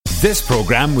This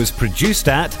programme was produced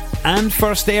at and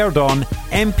first aired on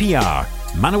MPR,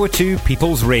 Manawatu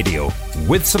People's Radio,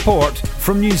 with support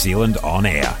from New Zealand On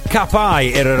Air. Ka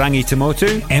pai irarangi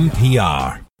tamotu,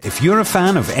 MPR. If you're a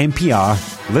fan of MPR,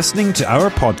 listening to our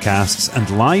podcasts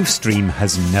and live stream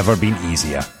has never been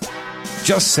easier.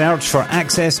 Just search for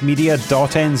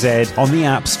accessmedia.nz on the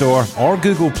App Store or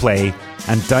Google Play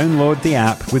and download the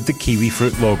app with the kiwi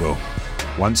fruit logo.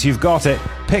 Once you've got it,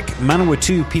 pick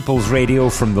Manawatu People's Radio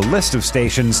from the list of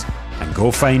stations and go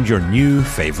find your new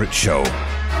favourite show.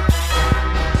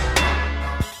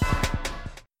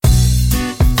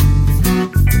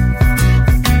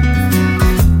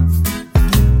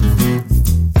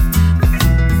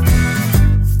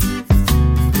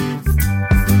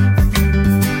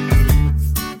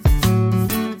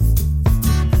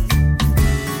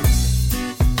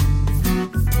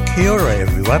 Kia ora,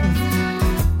 everyone.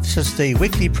 This is the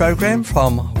weekly program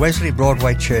from Wesley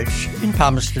Broadway Church in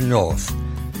Palmerston North,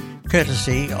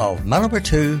 courtesy of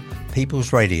Manawatu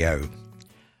People's Radio.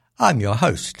 I'm your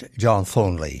host, John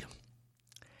Thornley.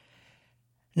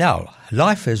 Now,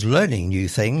 life is learning new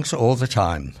things all the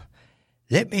time.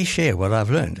 Let me share what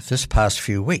I've learned this past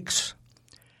few weeks.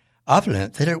 I've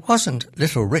learnt that it wasn't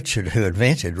Little Richard who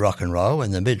invented rock and roll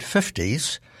in the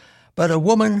mid-50s, but a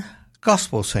woman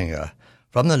gospel singer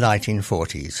from the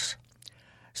 1940s.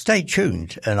 Stay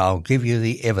tuned and I'll give you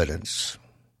the evidence.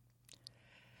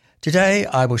 Today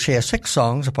I will share 6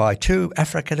 songs by 2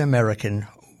 African-American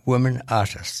women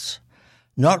artists.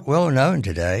 Not well known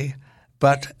today,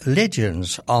 but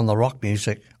legends on the rock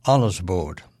music honours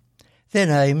board. Their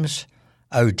names,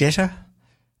 Odetta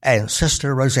and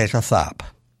Sister Rosetta Tharpe.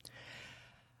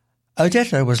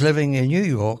 Odetta was living in New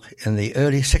York in the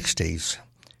early 60s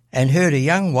and heard a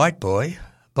young white boy,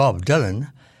 Bob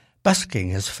Dylan, busking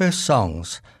his first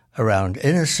songs around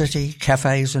inner-city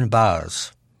cafes and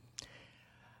bars.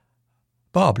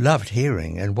 Bob loved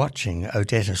hearing and watching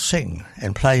Odetta sing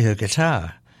and play her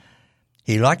guitar.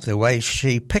 He liked the way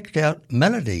she picked out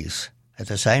melodies at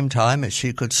the same time as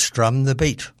she could strum the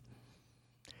beat.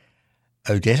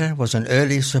 Odetta was an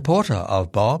early supporter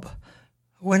of Bob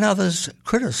when others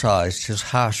criticised his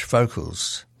harsh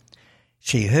vocals.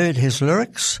 She heard his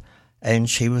lyrics and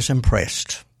she was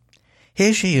impressed.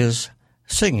 Here she is,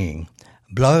 singing,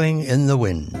 Blowing in the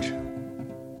Wind.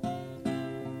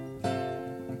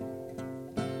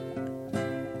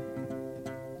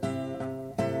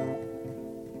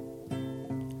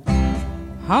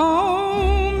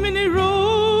 How many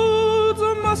roads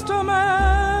must a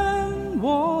man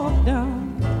walk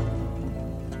down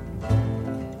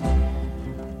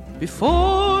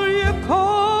before you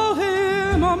call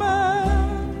him a man?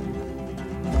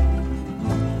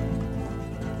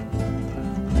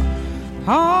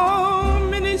 How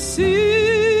many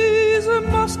seas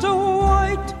must a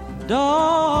white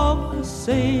dove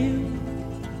sail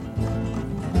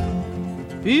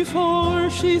before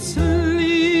she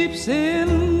sleeps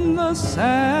in the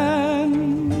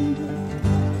sand?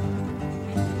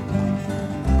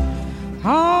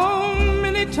 How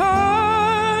many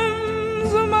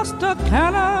times must a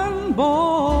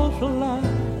cannonball fly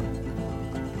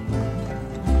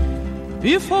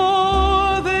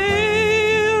before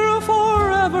they're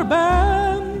forever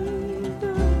banned?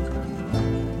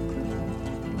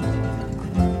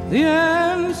 The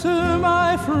answer,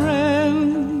 my friend,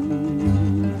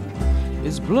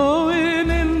 is blowing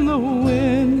in the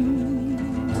wind.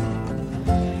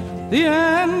 The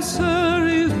answer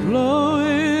is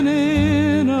blowing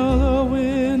in the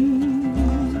wind.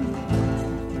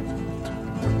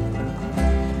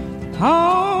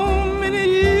 How many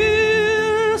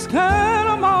years can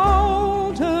a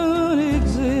mountain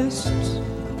exist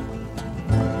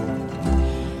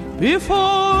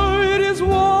before it is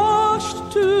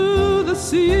washed to the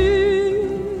sea?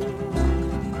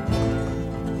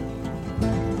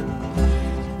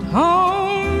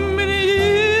 How many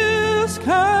years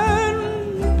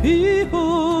can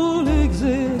people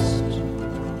exist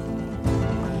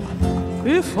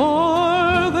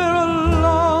before they're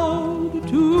allowed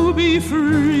to be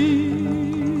free?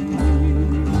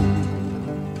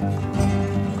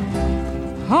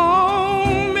 How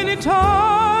many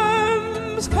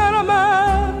times can a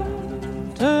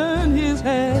man turn his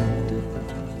head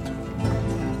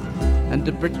and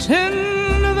to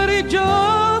pretend that he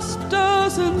just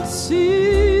doesn't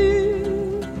see?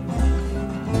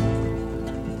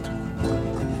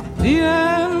 The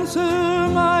answer,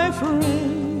 my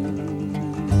friend,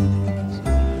 is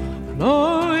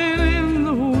blowing in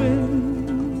the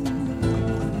wind.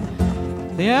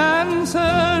 The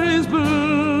answer is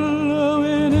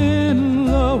blowing in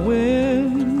the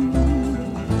wind.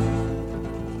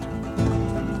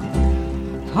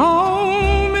 How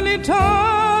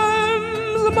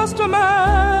times must a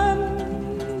man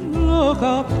look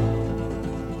up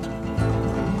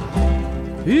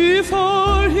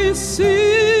before he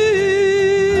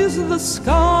sees the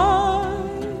sky?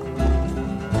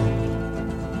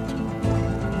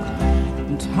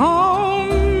 And how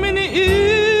many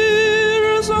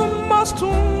ears must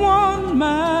one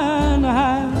man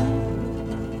have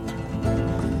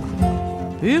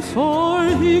before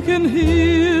he can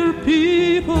hear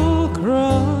people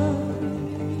cry?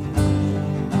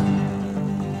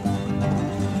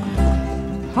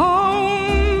 How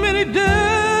many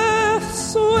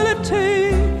deaths will it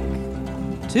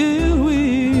take till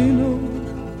we know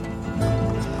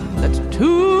that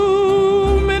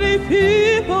too many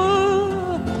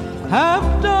people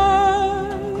have died?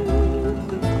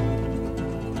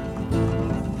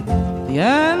 The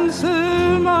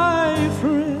answer, my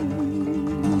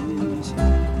friends,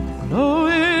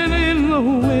 blowing in the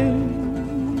wind.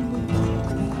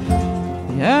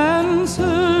 The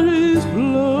answer is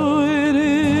blowing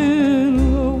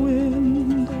in the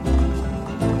wind.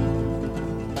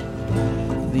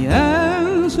 The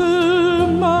answer,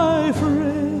 my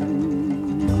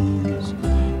friends,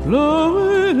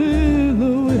 blowing in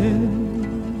the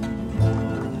wind.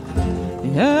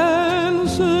 The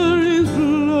answer is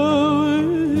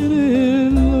blowing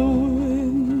in the wind.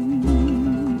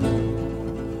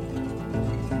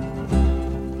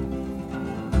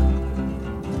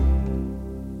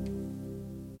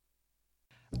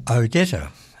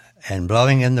 Odetta and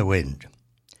Blowing in the Wind.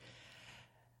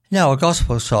 Now a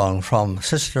gospel song from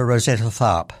Sister Rosetta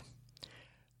Tharp.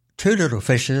 2 little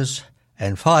fishes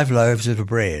and 5 loaves of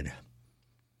bread.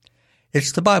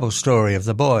 It's the Bible story of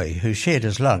the boy who shared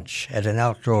his lunch at an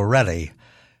outdoor rally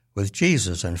with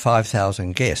Jesus and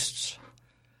 5,000 guests.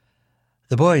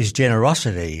 The boy's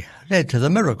generosity led to the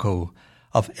miracle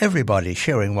of everybody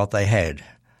sharing what they had,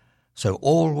 so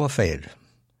all were fed.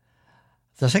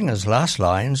 The singer's last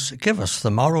lines give us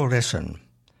the moral lesson: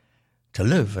 to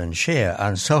live and share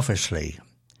unselfishly.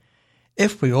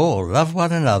 If we all love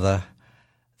one another,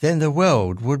 then the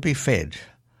world would be fed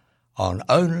on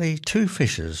only 2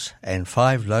 fishes and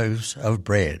 5 loaves of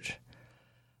bread.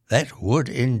 That would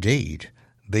indeed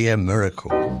be a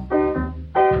miracle.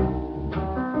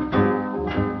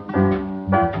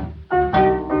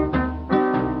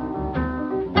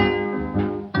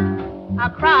 A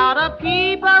crowd of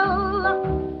people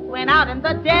went out in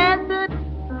the desert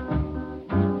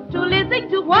to listen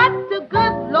to what the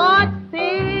good Lord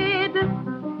said.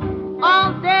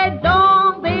 All day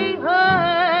long they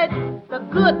heard the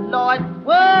good Lord's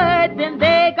words, and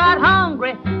they got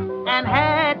hungry and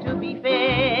had to be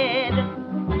fed.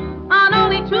 On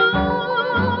only 2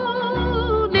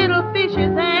 little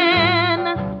fishes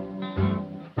and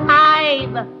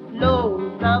 5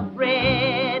 loaves of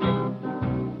bread.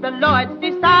 The Lord's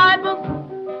disciples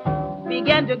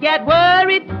began to get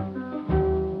worried,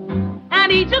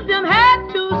 and each of them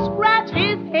had to scratch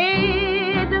his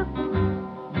head.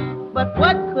 But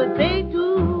what could they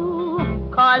do?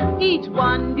 'Cause each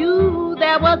one knew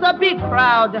there was a big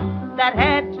crowd that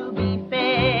had to be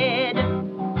fed.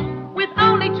 With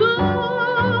only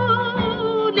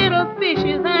 2 little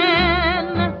fishes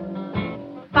and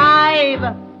 5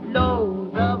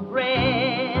 loaves of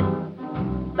bread,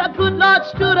 the good Lord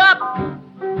stood up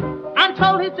and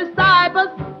told his disciples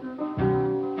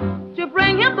to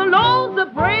bring him the loaves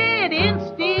of bread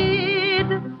instead.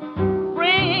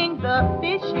 Bring the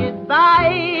fishes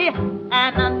by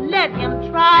and let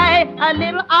him try a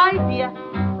little idea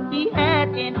he had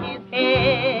in his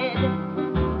head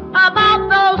about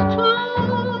those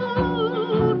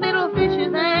 2 little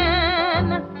fishes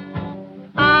and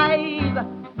 5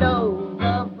 loaves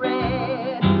of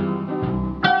bread.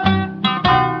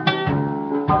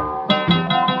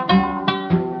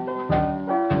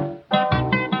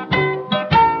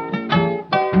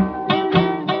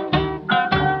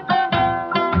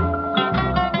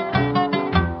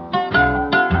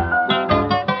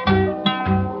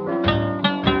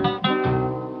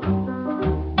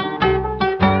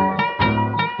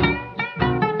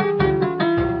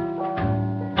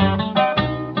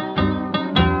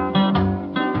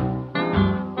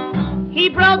 He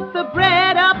broke the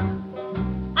bread up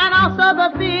and also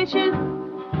the fishes,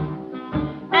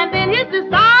 and then his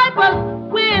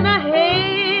disciples went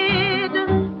ahead.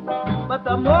 But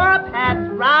the more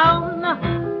passed round,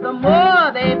 the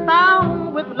more they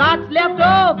found, with lots left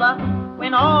over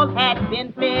when all had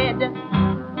been fed.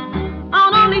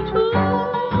 On only 2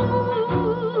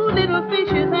 little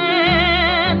fishes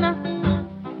and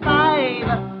 5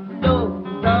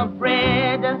 loaves of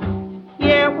bread.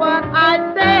 Hear what I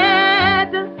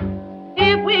said: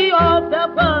 if we all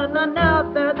love one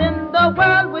another, then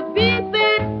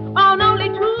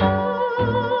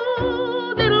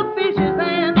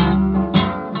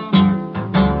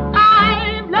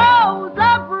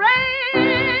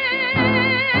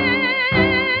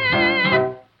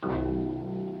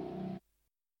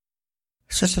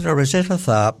Sister Rosetta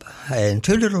Tharp, and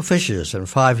 2 little fishes and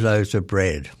 5 loaves of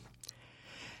bread.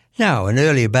 Now, an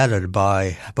early ballad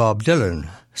by Bob Dylan,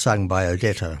 sung by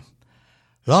Odetta.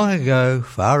 Long ago,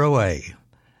 far away.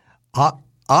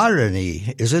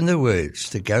 Irony is in the words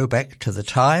that go back to the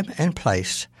time and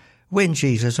place when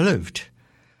Jesus lived.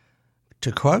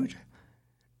 To quote,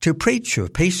 "To preach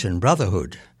of peace and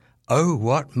brotherhood, oh,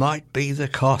 what might be the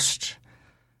cost?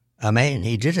 A man,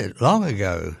 he did it long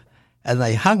ago, and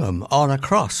they hung him on a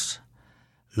cross.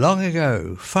 Long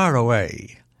ago, far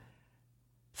away."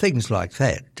 Things like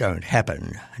that don't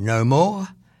happen no more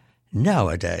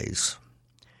nowadays.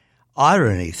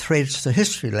 Irony threads the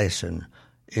history lesson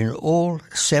in all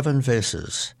 7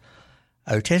 verses.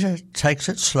 Odetta takes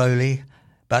it slowly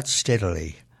but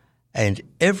steadily, and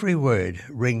every word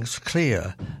rings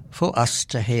clear for us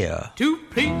to hear. To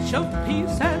preach of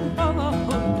peace and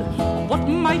brotherhood, what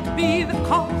might be the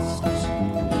cost?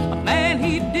 A man,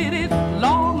 he did it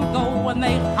long ago, and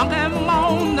they hung him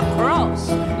on the cross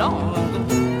long ago.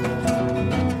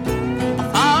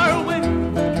 Far away,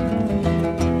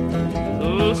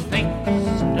 those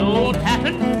things don't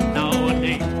happen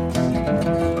nowadays.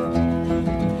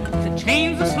 The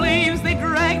chains of slaves they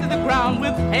dragged to the ground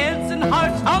with heads and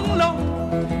hearts hung low.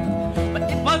 But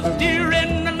it was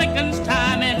during Lincoln's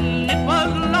time, and it was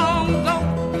long ago,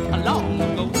 long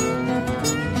ago.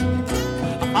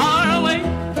 Far away,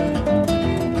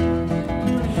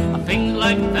 things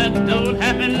like that don't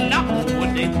happen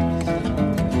nowadays.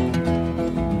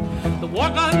 The war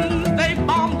guns, they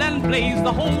bombed and blazed,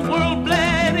 the whole world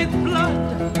bled its blood.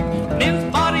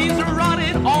 Men's bodies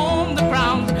rotted on the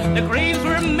ground, the graves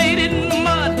were made in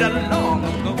mud long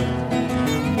ago.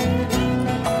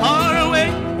 Far away,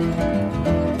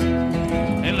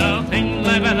 and now things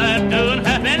like that don't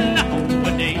happen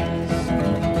nowadays.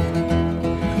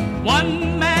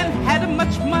 One man had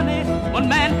much money, one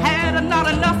man had not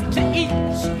enough to eat.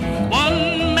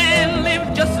 One man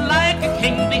lived just like a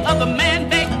king, the other man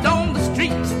begged on the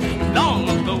streets long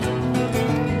ago.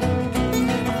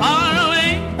 Far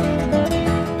away,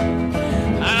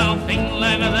 now things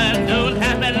like that don't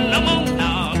happen no more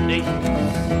nowadays.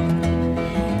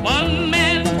 One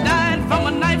man died from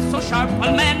a knife so sharp,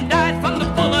 one man died from the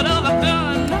bullet of a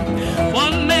gun.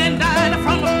 One man died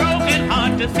from a broken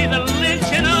heart to see the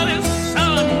lynching of his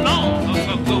son long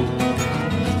ago.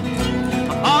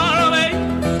 Far away,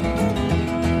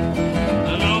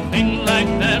 no things like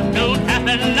that don't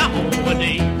happen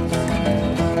nowadays.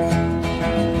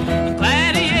 The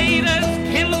gladiators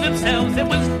killed themselves, it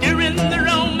was during the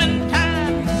Roman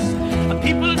times.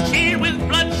 People cheered with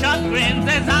bloodshot grins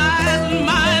as eyes and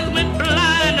minds went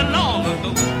blind long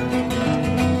ago.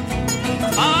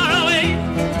 Far away,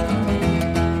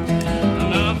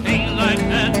 no things like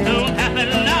that don't happen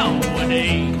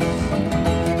nowadays.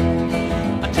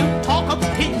 To talk of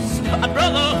peace, a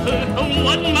brotherhood,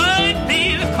 what might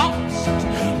be the cost?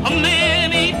 A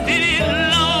man, he did it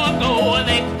long ago, and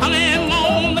they hung him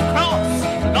on the cross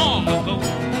long ago.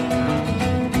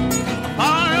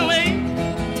 Far away,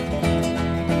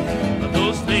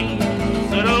 those things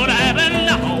that don't happen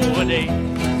nowadays.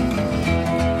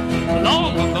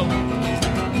 Long ago,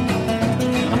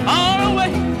 far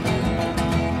away,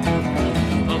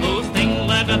 those things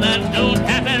like that don't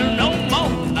happen no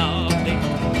more nowadays.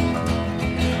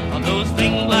 Those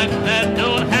things like that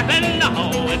don't happen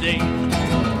nowadays.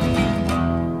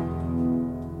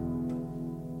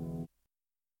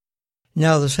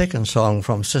 Now the second song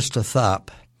from Sister Tharp,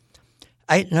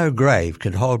 "Ain't No Grave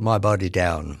Can Hold My Body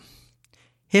Down."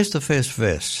 Here's the first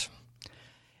verse.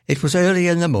 "It was early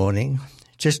in the morning,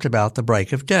 just about the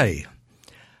break of day.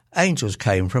 Angels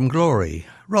came from glory,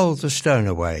 rolled the stone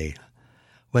away.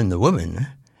 When the woman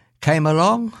came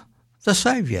along, the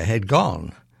Saviour had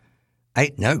gone.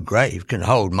 Ain't no grave can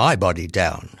hold my body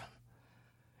down."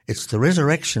 It's the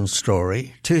resurrection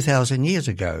story 2,000 years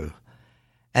ago,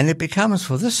 and it becomes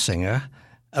for this singer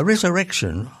a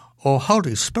resurrection or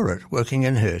Holy Spirit working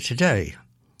in her today.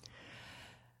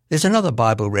 There's another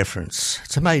Bible reference.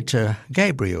 It's made to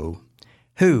Gabriel,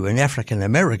 who in African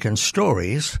American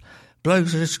stories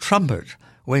blows his trumpet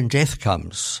when death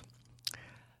comes.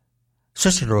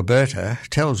 Sister Roberta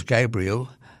tells Gabriel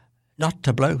not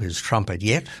to blow his trumpet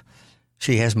yet.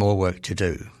 She has more work to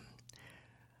do.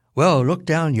 "Well, look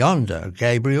down yonder,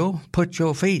 Gabriel, put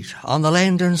your feet on the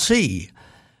land and see.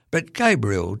 But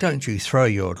Gabriel, don't you throw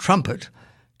your trumpet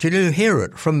till you hear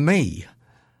it from me.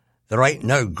 There ain't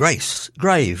no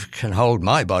grave can hold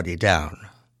my body down."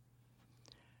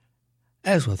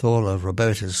 As with all of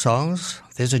Roberta's songs,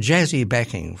 there's a jazzy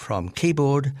backing from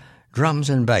keyboard, drums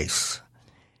and bass.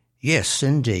 Yes,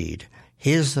 indeed,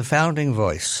 here's the founding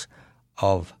voice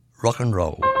of rock and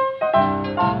roll. It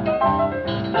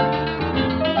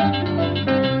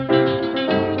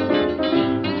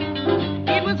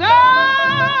was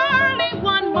early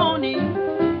one morning,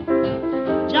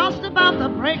 just about the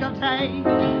break of day.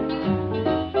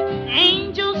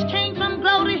 Angels came from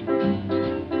glory,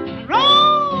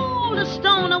 rolled a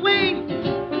stone away.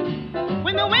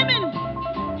 When the women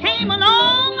came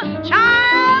along,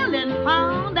 child, and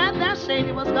found that their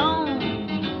Savior was gone.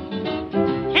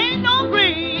 Ain't no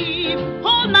grave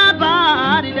hold my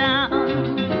body down.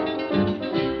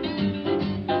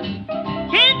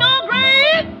 Ain't no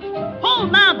grave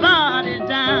hold my body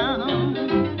down.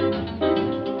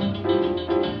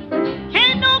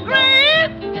 Ain't no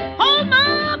grave hold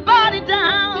my body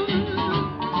down.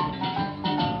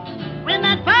 When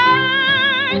that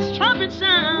first trumpet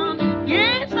sound,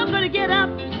 yes, I'm gonna get up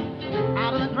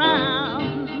out of the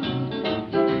ground.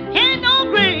 Ain't no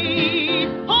grave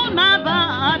hold my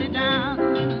body down.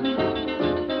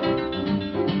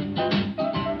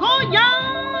 Go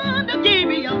yonder,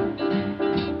 Gabriel,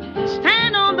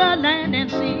 stand on the land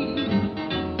and see.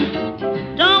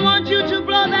 Don't want you to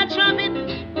blow that trumpet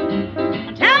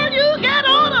until you get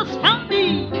orders from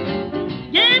me.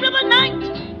 Gabriel, the night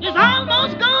is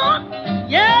almost gone.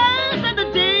 Yes, and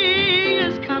the day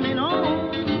is coming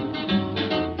on.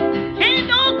 Ain't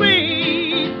no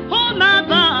grave hold my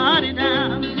body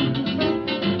down.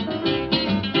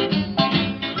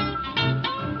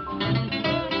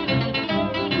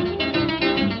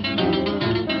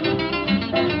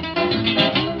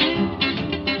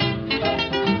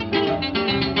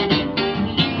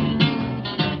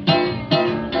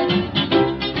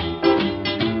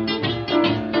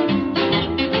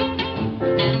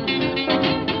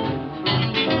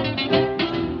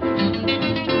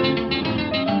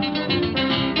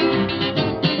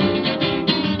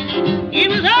 It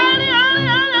was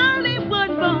early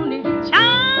one morning,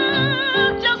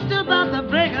 child, just about the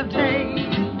break of day.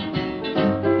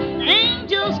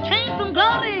 Angels came from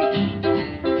glory,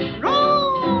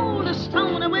 rolled a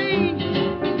stone away.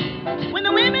 When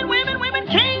the women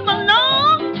came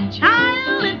along,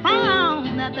 child, and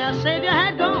found that their Savior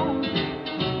had gone.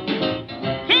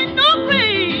 Ain't no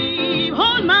grave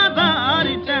hold my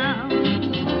body down.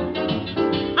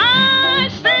 I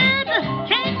said,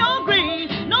 ain't no grave,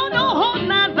 no, hold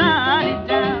my body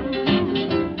down.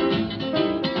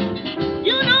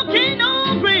 You know, ain't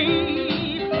no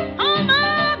grave hold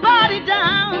my body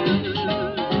down.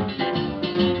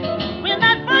 When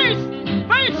that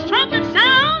first trumpet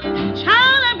sound,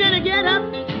 child, I'm gonna get up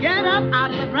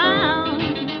out of the ground.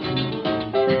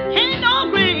 Ain't no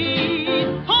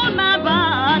grave hold my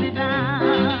body down.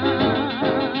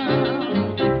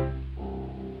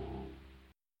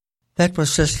 That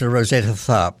was Sister Rosetta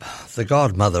Tharpe, the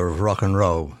godmother of rock and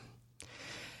roll.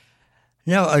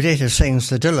 Now Odetta sings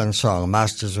the Dylan song,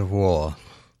 Masters of War.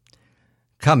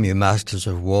 Come, you masters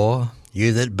of war,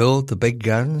 you that build the big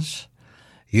guns,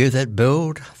 you that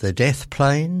build the death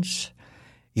planes,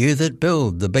 you that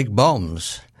build the big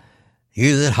bombs,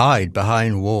 you that hide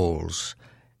behind walls,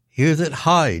 you that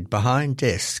hide behind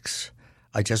desks.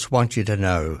 I just want you to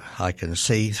know I can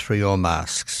see through your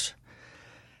masks.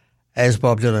 As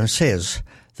Bob Dylan says,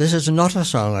 this is not a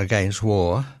song against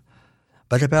war,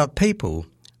 but about people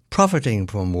profiting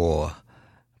from war,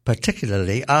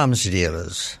 particularly arms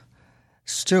dealers.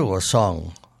 Still a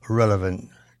song relevant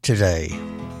today.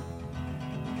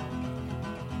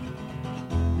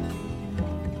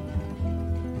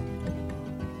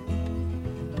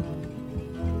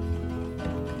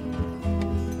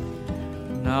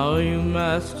 Now you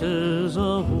masters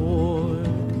of war,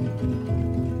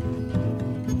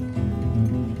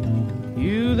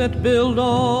 you that build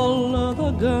all of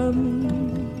the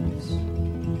guns,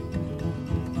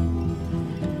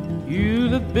 you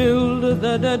that build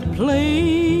the dead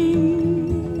planes,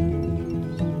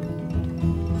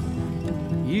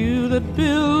 you that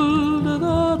build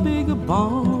the big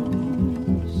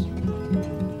bombs,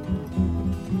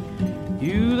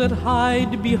 you that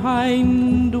hide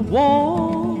behind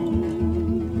walls,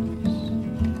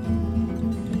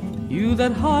 you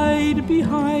that hide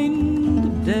behind the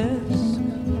desk.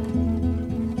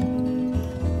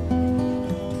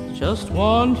 Just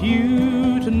want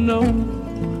you to know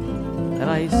that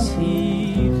I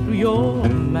see through your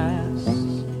masks.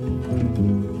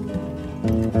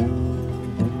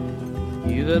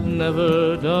 You that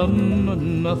never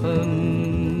done nothing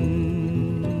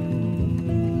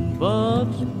but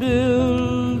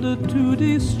build to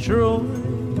destroy.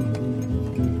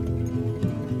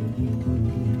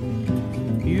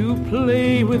 You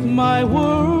play with my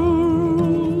world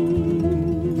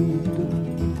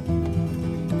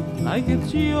like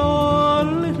it's your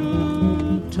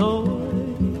little toy.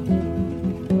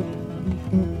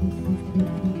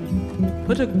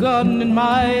 a gun in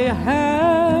my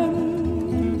hand,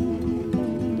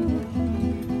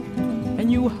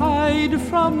 and you hide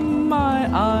from my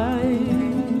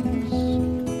eyes,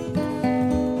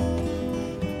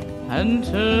 and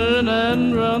turn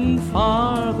and run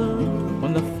farther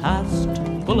when the fast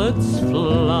bullets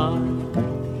fly.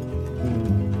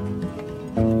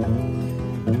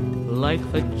 Like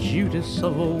the Judas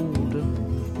of old,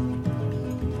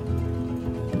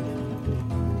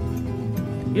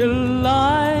 you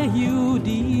lie, you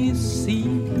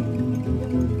deceive.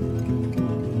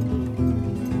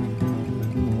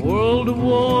 World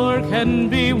war can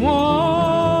be won,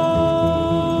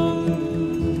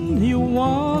 you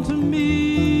want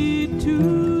me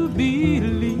to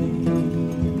believe,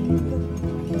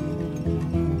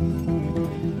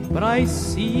 but I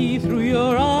see through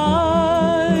your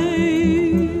eyes,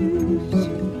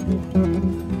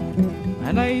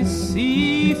 and I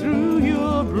see through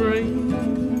your brain,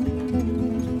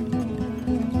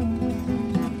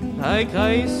 like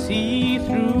I see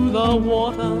through the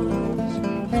waters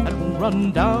that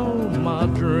run down my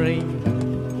drain.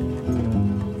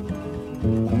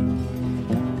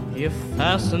 You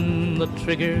fasten the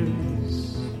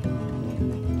triggers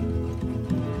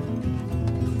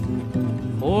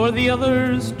for the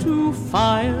others to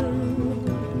fire,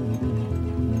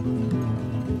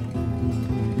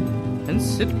 and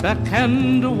sit back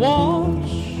and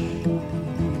watch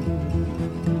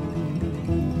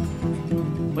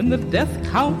when the death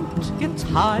count gets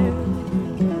higher.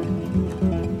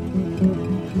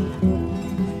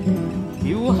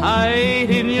 You hide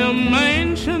in your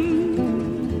mansion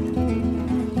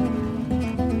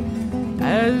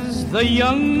as the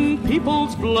young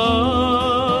people's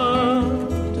blood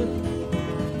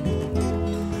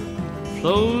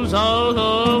flows out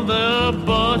of their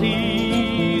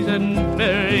bodies and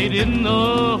buried in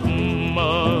the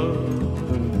mud.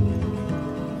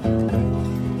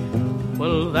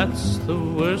 Well, that's the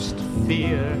worst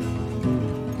fear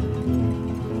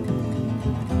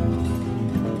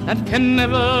that can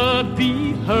never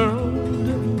be hurled.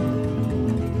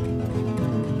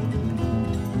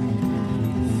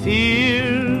 Fear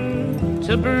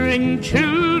to bring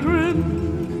children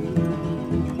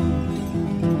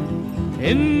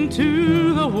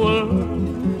into the world,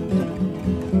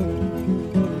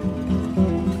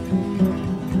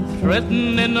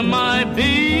 threatening my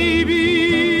baby,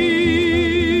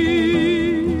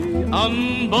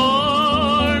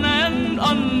 unborn and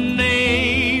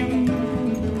unnamed.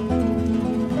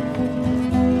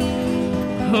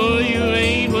 Oh, you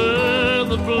ain't worth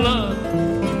the blood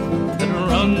that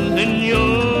runs in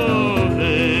your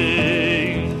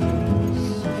veins.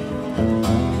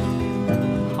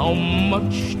 How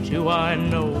much do I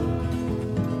know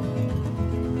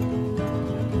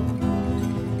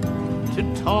to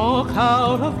talk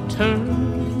out of turn?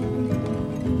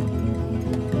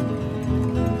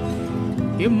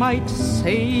 You might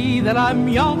say that I'm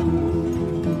young,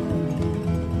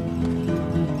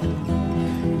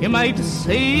 you might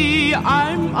say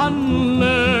I'm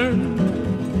unlearned,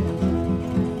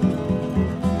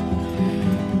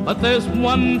 but there's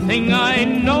one thing I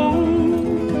know.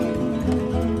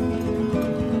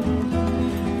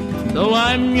 Though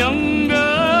I'm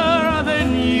younger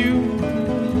than you,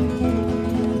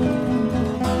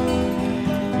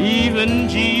 even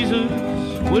Jesus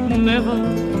would never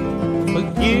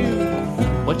forgive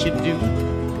what you do.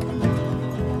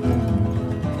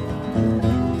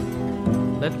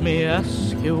 Let me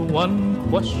ask you one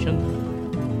question.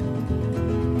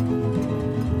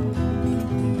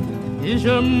 Is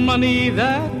your money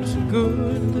that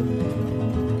good?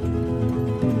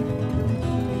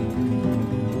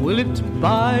 Will it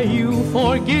buy you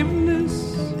forgiveness?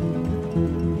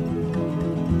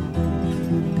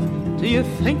 Do you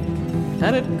think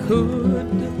that it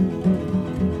could?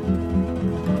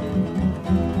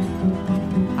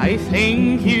 I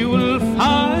think you will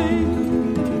find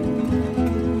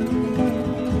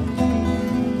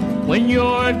when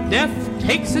your death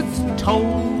takes its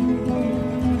toll,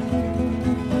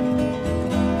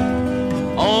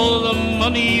 all the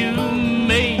money you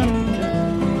made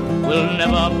will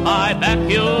never buy back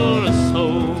your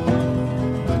soul.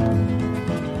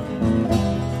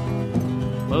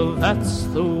 Well, that's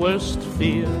the worst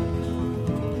fear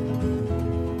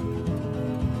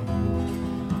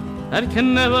that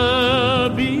can never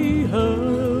be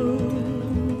heard.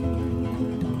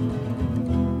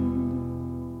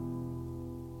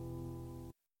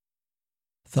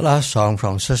 The last song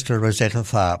from Sister Rosetta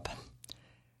Tharpe.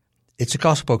 It's a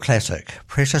gospel classic,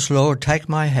 Precious Lord, Take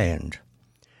My Hand.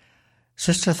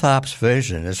 Sister Tharpe's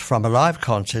version is from a live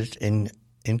concert in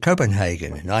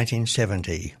Copenhagen in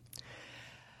 1970.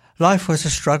 Life was a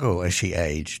struggle as she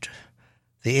aged.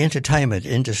 The entertainment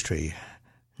industry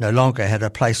no longer had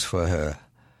a place for her.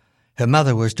 Her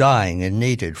mother was dying and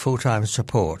needed full-time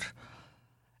support,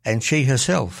 and she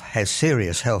herself has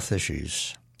serious health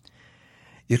issues.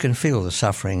 You can feel the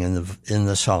suffering in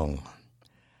the song.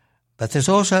 But there's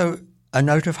also a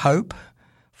note of hope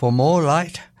for more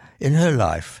light in her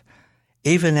life,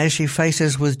 even as she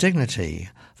faces with dignity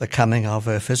the coming of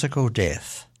her physical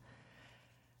death.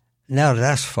 Now let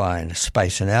us find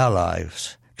space in our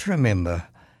lives to remember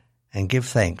and give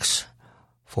thanks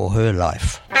for her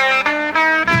life.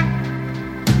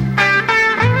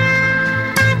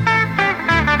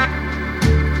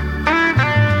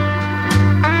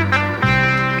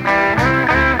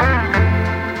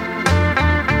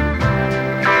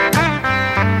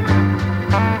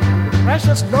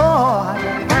 Precious Lord,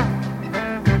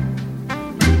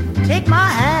 take my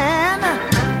hand,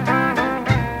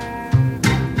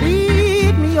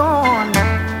 lead me on,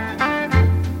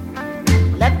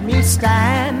 let me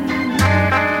stand.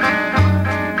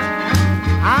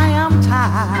 I am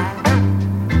tired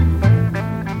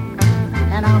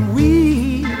and I'm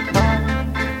weak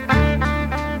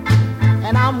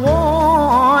and I'm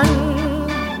worn.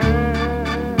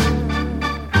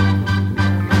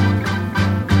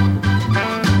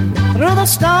 Through the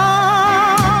storm,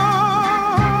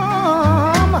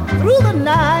 through the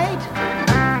night,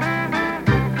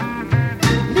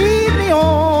 lead me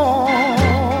on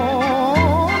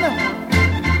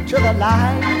to the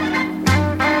light.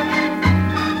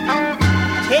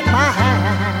 Take my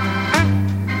hand,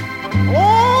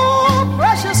 oh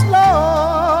precious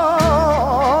Lord,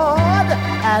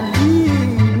 and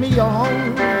lead me on.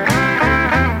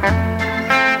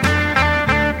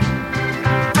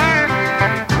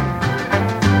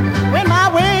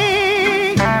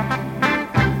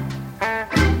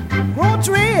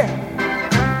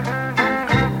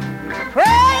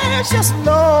 Precious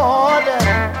Lord,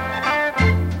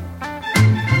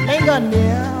 linger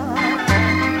near.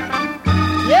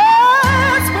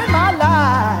 Yes, when my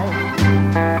life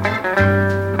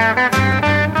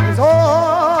is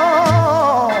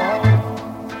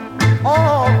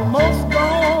almost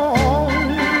gone.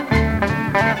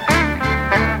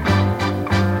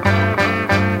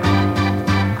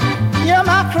 Hear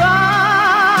my cry.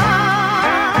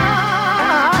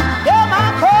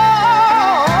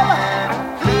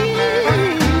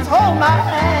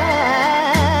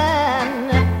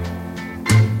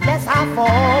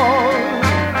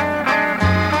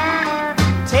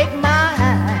 Take my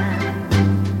hand,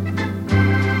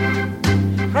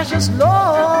 precious Lord,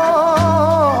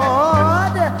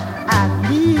 and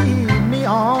lead me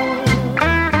on.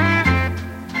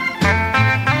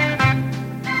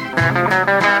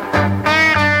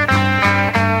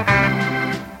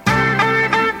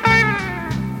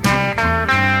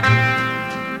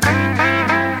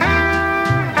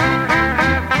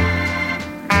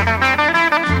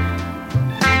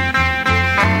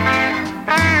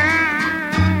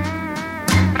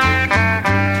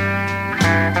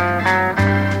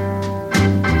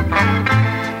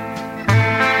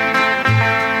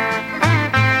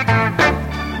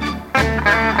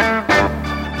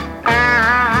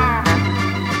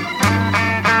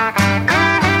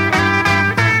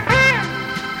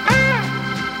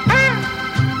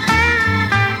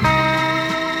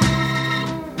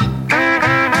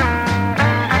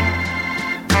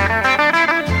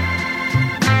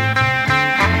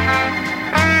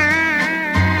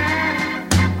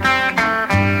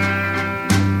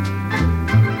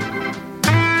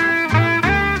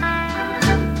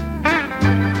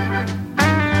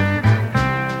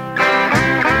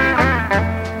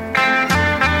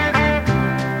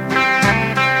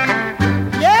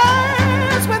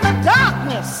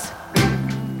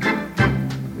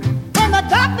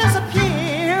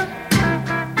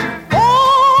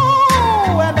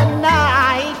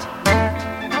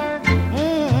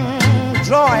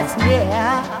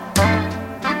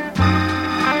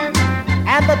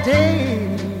 And the day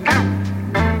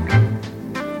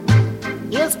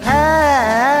is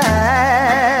past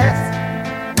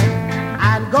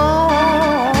and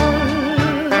gone.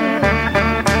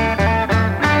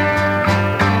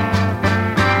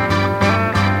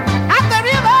 At the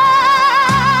river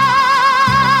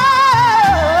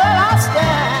I'll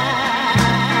stand,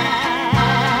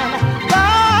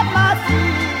 guard my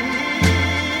feet,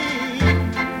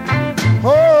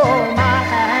 hold my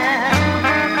hand.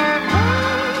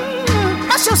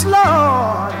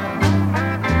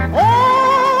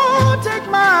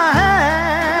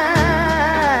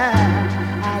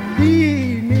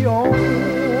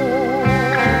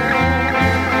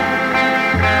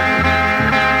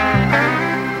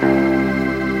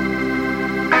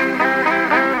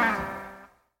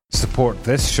 support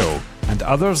this show and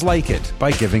others like it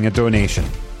by giving a donation.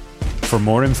 For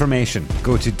more information,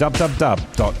 go to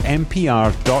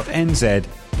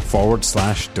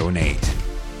www.mpr.nz/donate.